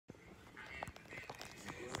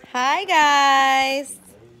Hi guys,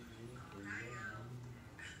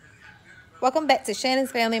 welcome back to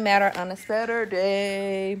Shannon's Family Matter on a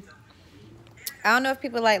Saturday. I don't know if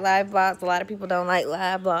people like live blogs. A lot of people don't like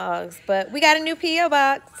live blogs, but we got a new P.O.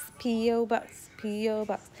 box. P.O. box, P.O.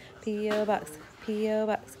 box, P.O. box, P.O.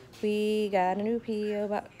 box. We got a new P.O.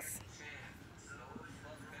 box.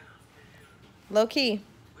 Low key.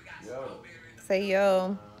 Yo. Say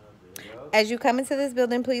yo. As you come into this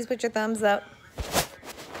building, please put your thumbs up.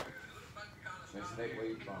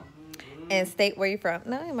 And state where you're from.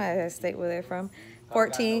 No, you might have state where they're from.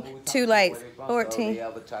 14, 2 likes. 14. If they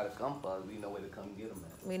ever try to come for us, we know where to come get them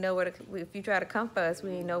at. We know where to, if you try to come for us,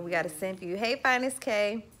 we know we got to send you. Hey, Finest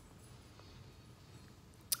K.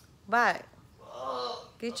 Bye.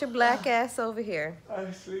 Get your black ass over here.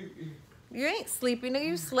 I'm sleepy. You ain't sleepy, nigga.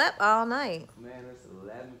 You slept all night. Man, it's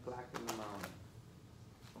 11 o'clock in the morning.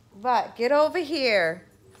 But get over here.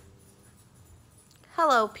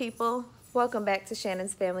 Hello, people. Welcome back to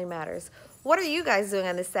Shannon's Family Matters. What are you guys doing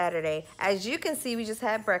on this Saturday? As you can see, we just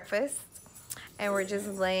had breakfast. And we're just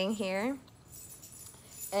laying here.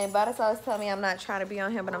 And Badass always tell me I'm not trying to be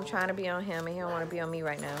on him, but I'm trying to be on him. And he don't want to be on me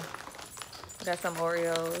right now. We got some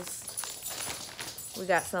Oreos. We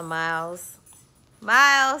got some Miles.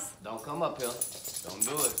 Miles! Don't come up here. Don't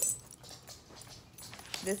do it.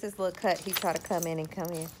 This is little cut. He tried to come in and come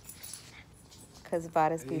in. Because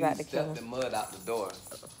Badass be about to kill him. He stepped the mud out the door.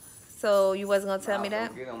 So you wasn't gonna tell me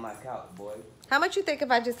that? Get on my couch, boy. How much you think if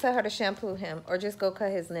I just tell her to shampoo him or just go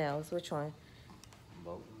cut his nails? Which one?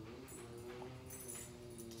 Both.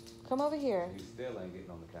 Come over here. You still ain't getting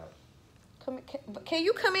on the couch. Can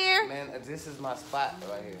you come here? Man, this is my spot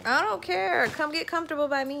right here. I don't care. Come get comfortable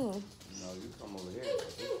by me. No, you come over here.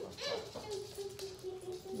 This is my spot.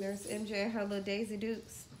 There's MJ and her little Daisy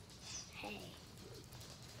Dukes. Hey.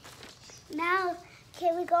 Now,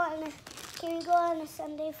 can we go on a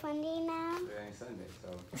Sunday fun day now? It ain't Sunday, so.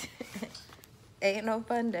 Ain't no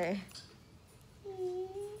fun day.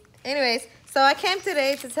 Anyways, so I came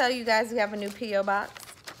today to tell you guys we have a new P.O. box.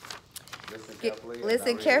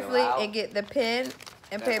 Listen carefully and get the pen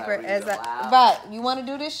and paper as I. But you want to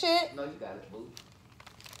do this shit? No, you got it, boo.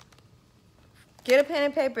 Get a pen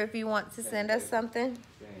and paper if you want to send us something.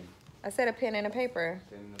 I said a pen and a paper.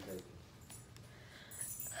 Pen and paper.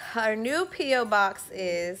 Our new P.O. box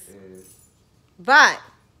is. But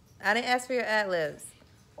I didn't ask for your ad-libs.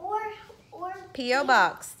 Or P.O.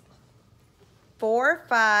 Box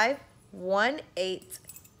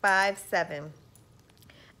 451857.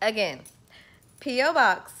 Again, P.O.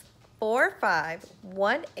 Box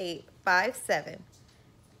 451857.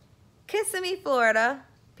 Kissimmee, Florida.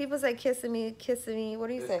 People say Kissimmee, Kissimmee. What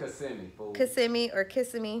do you say? Kissimmee, fool. Kissimmee or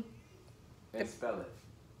Kissimmee? And spell it.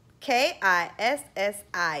 Kissimmee.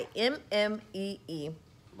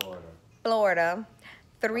 Florida. Florida,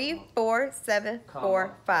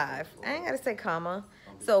 34745. I ain't gotta say comma.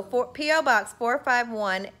 So P.O. Box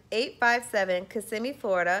 451857, Kissimmee,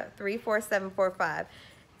 Florida, 34745.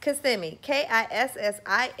 Kissimmee,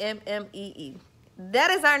 Kissimmee.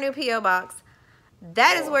 That is our new P.O. Box.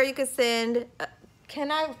 That is where you can send.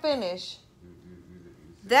 Can I finish?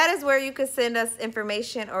 That is where you can send us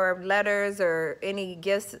information or letters or any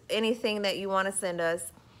gifts, anything that you want to send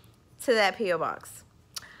us to that P.O. Box.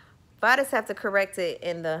 But I just have to correct it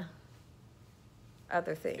in the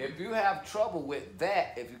other thing. If you have trouble with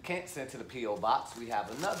that, if you can't send to the P.O. Box, we have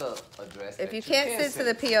another address. If you can't send to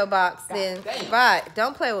the P.O. Box, then right,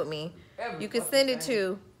 don't play with me. You can send it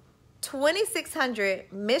to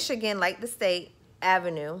 2600 Michigan, like the state,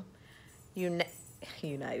 Avenue, United.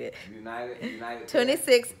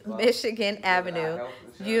 26 Michigan Avenue,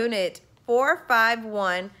 Unit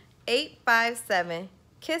 451857,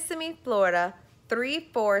 Kissimmee, Florida,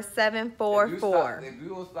 34744. If you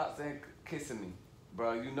don't stop saying Kissimmee,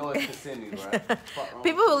 bro, you know it's Kissimmee, bro.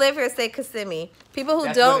 People who live here say Kissimmee. People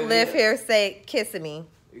who don't live here say Kissimmee.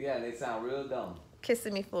 Yeah, they sound real dumb.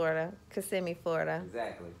 Kissimmee, Florida. Kissimmee, Florida.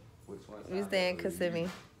 Exactly. Which one? You saying Kissimmee?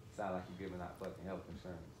 Sound like you're giving out fucking health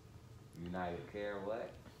insurance. United Care,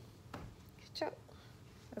 what?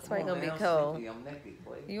 That's why you're gonna be cold. I'm naked,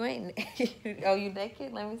 boy. You ain't. Oh, you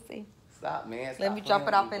naked? Let me see. Stop, man. Let me drop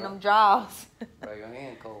it off in them drawers. Bro, your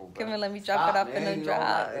hand cold, bro. Come here, let me drop it off in them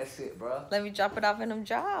drawers. Like that shit, bro. Let me drop it off in them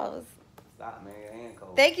drawers. Stop, man. Your hand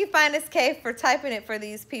cold. Thank you, Finest K, for typing it for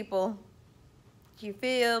these people. You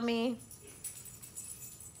feel me?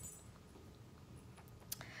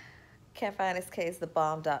 Can't find this case,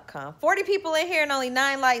 thebomb.com. 40 people in here and only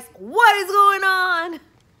 9 likes. What is going on?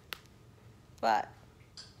 But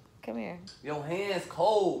come here. Your hand's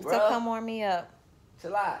cold, bro. So come warm me up.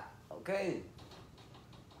 Chill out, okay?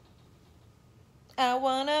 I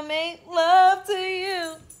wanna make love to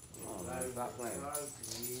you. Stop playing.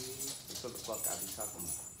 That's what the fuck I be talking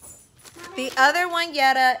about. The other one,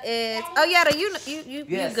 Yetta, is Yetta, you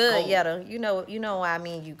Yes, good, go. Yetta. You know why I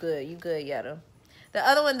mean you good. You good, Yetta. The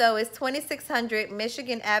other one though is 2600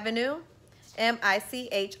 Michigan Avenue, Michigan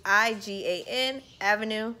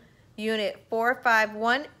Avenue, Unit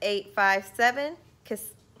 451857,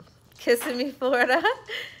 Kissimmee, Florida,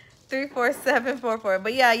 34744.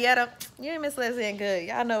 But yeah, Yetta, you and Miss Leslie ain't good.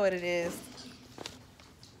 Y'all know what it is.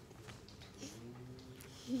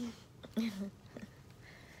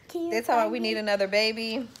 They talking about we need another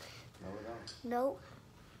baby. No, we don't. Nope.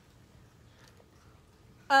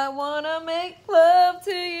 I wanna make love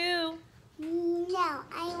to you. No,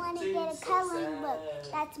 I want to get a coloring book.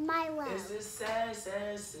 That's my love. It's a sad,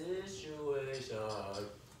 sad situation.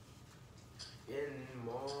 Getting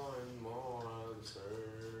more and more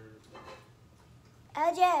absurd.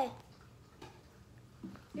 LJ.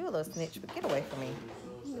 You a little snitch, but get away from me.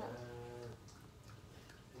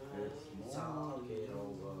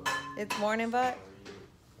 It's morning, but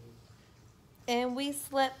and we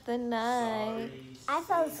slept the night I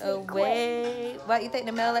fell asleep away. What, you think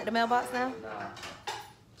the mail at the mailbox now? Nah.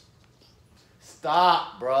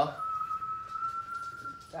 Stop, bruh.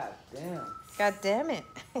 God damn. God damn it.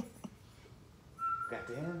 God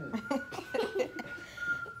damn it.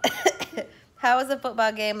 How was the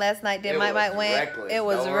football game last night? Did Mike win? Reckless. It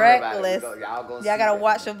was Don't worry about it. reckless. Y'all gotta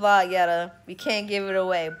watch the vlog, Yetta. We can't give it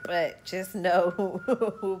away, but just know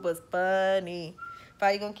who was funny.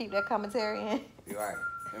 Are you gonna keep that commentary in? You're right.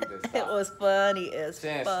 It was funny as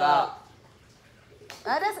Shan, fuck. stop.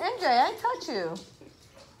 Oh, that's MJ. I ain't touch you.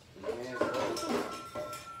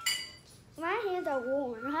 My hands are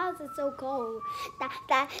warm. How is it so cold?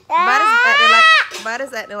 Body's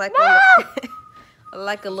acting like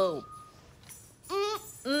like a little.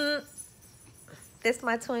 This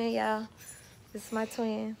my twin, y'all. This is my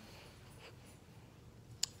twin.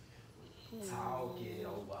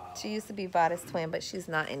 She used to be Vada's twin, but she's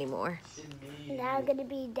not anymore. Now I'm gonna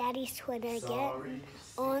be Daddy's twin again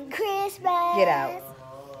on Christmas. Get out.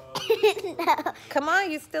 No, Come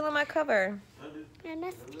on, you still in my cover. I'm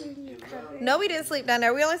not stealing your cover. No, we didn't sleep down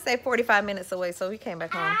there. We only stayed 45 minutes away, so we came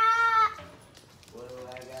back home. Ah,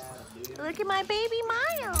 Look at my baby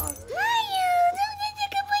Miles.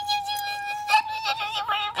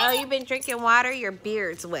 Oh, you've been drinking water? Your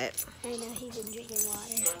beard's wet. I know he's been drinking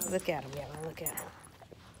water. Look at him, Yella. Look at him.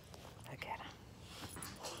 Look at him.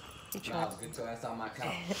 You trying? Nah, get your ass on my couch.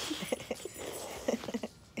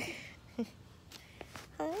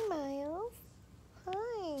 Hi, Miles.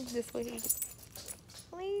 Hi. This what he.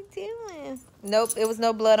 What are you doing? Nope, it was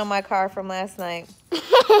no blood on my car from last night.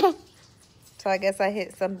 So I guess I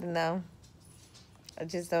hit something though. I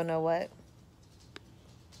just don't know what.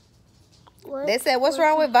 They said, what's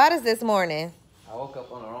wrong with Vada's this morning? I woke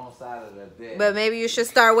up on the wrong side of the bed. But maybe you should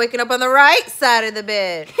start waking up on the right side of the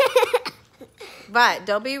bed. But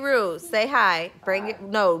don't be rude. Say hi. Bring it.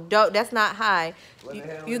 No, don't. That's not hi.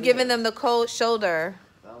 You giving them the cold shoulder.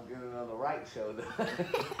 I'm giving them the right shoulder.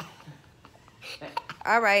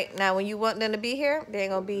 All right. Now, when you want them to be here, they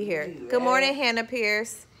ain't gonna be here. Good morning, Hannah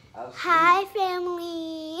Pierce. Hi,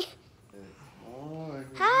 family.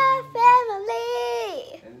 Hi,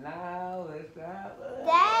 family. And now it's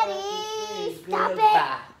Daddy, stop it.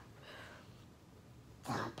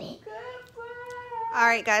 Stop it. All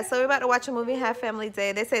right, guys. So we're about to watch a movie, Have Family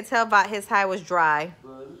Day. They said tell Bot his high was dry,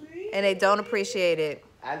 and they don't appreciate it.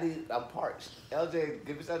 I'm parched. LJ,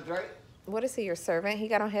 give me some drink. What is he, your servant? He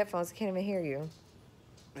got on headphones. He can't even hear you.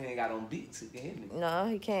 He ain't got on beats. He can hear me. No,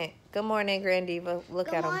 he can't. Good morning, Grand Diva. Look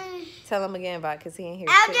Good at him. morning. Tell him again, Bot, because he ain't here.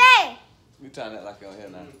 LJ. You trying to act like you don't hear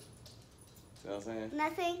now. See what I'm saying?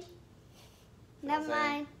 Nothing. See what Never I'm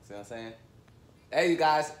saying? mind. See what I'm saying? Hey, you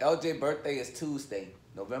guys. LJ's birthday is Tuesday,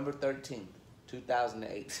 November 13th,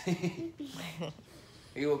 2018.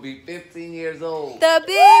 He will be 15 years old. The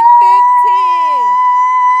big 15.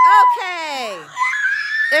 Okay.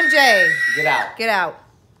 MJ. Get out. Get out.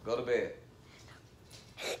 Go to bed.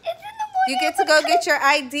 You get to go get your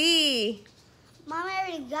ID. Mom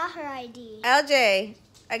already got her ID. LJ,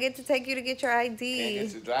 I get to take you to get your Can't ID.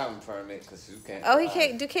 get your driving permit because you can't. Oh, he drive.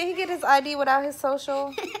 can't. Can he get his ID without his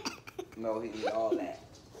social? No, he need all that.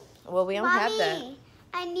 Well, we don't have that. Mommy,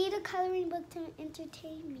 I need a coloring book to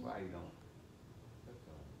entertain me. Why you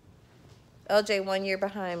don't? LJ, 1 year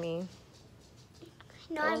behind me.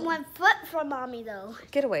 No, I'm 1 foot from mommy though.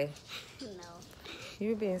 Get away. No.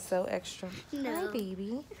 You're being so extra. No. Hi,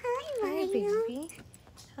 baby. Hi, Hi, Mario. baby.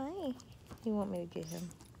 Hi. You want me to get him?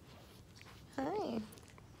 Hi.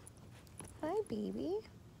 Hi, baby.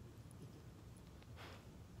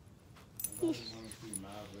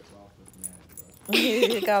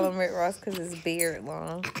 You call him Rick Ross because his beard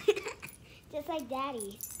long. Just like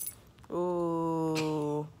Daddy.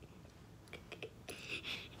 Ooh.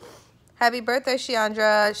 Happy birthday,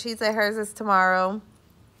 Shiandra. She said hers is tomorrow.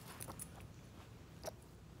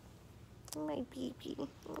 My baby.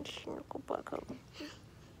 My snuggle buckle.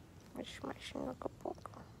 My snuggle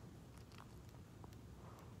buckle.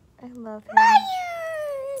 I love him.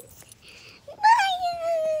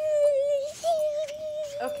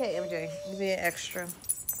 Okay, MJ. You be an extra.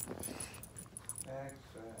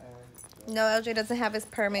 No, LJ doesn't have his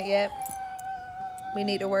permit yet. We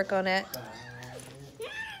need to work on that.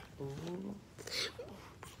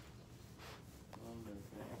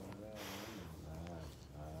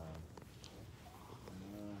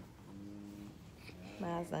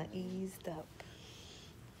 Miles not eased up.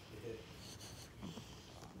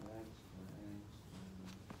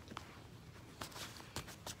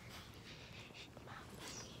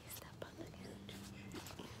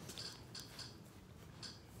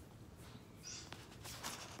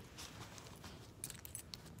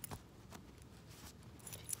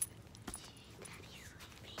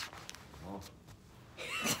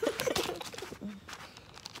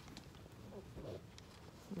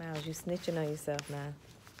 Miles, you snitching on yourself now.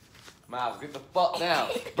 Miles, get the fuck down.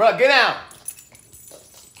 Bruh, get down.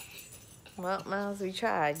 Well, Miles, we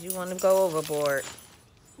tried. You want to go overboard.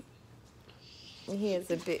 He is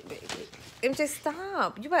a bit baby. MJ,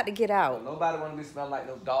 stop. You about to get out. Nobody want to be smelling like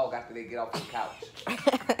no dog after they get off the couch.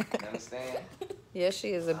 You understand? Yeah, she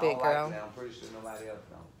is a I big don't girl. Like that. I'm pretty sure nobody else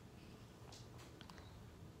don't.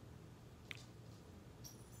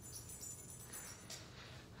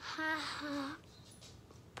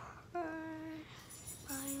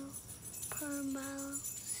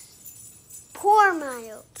 Poor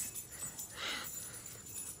Miles.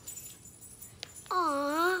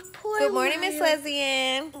 Aw, poor Good morning, Miss Miles.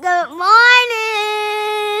 Lesbian. Good morning.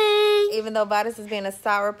 Even though Bodice is being a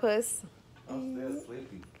sourpuss. I'm still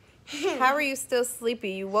sleepy. How are you still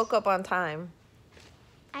sleepy? You woke up on time.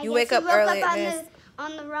 I You guess wake up woke early up and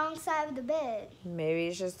on the wrong side of the bed. Maybe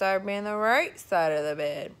you should start being the right side of the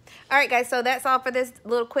bed. All right, guys, so that's all for this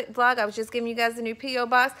little quick vlog. I was just giving you guys a new P.O.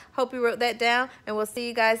 box. Hope you wrote that down, and we'll see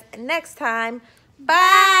you guys next time.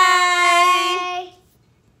 Bye!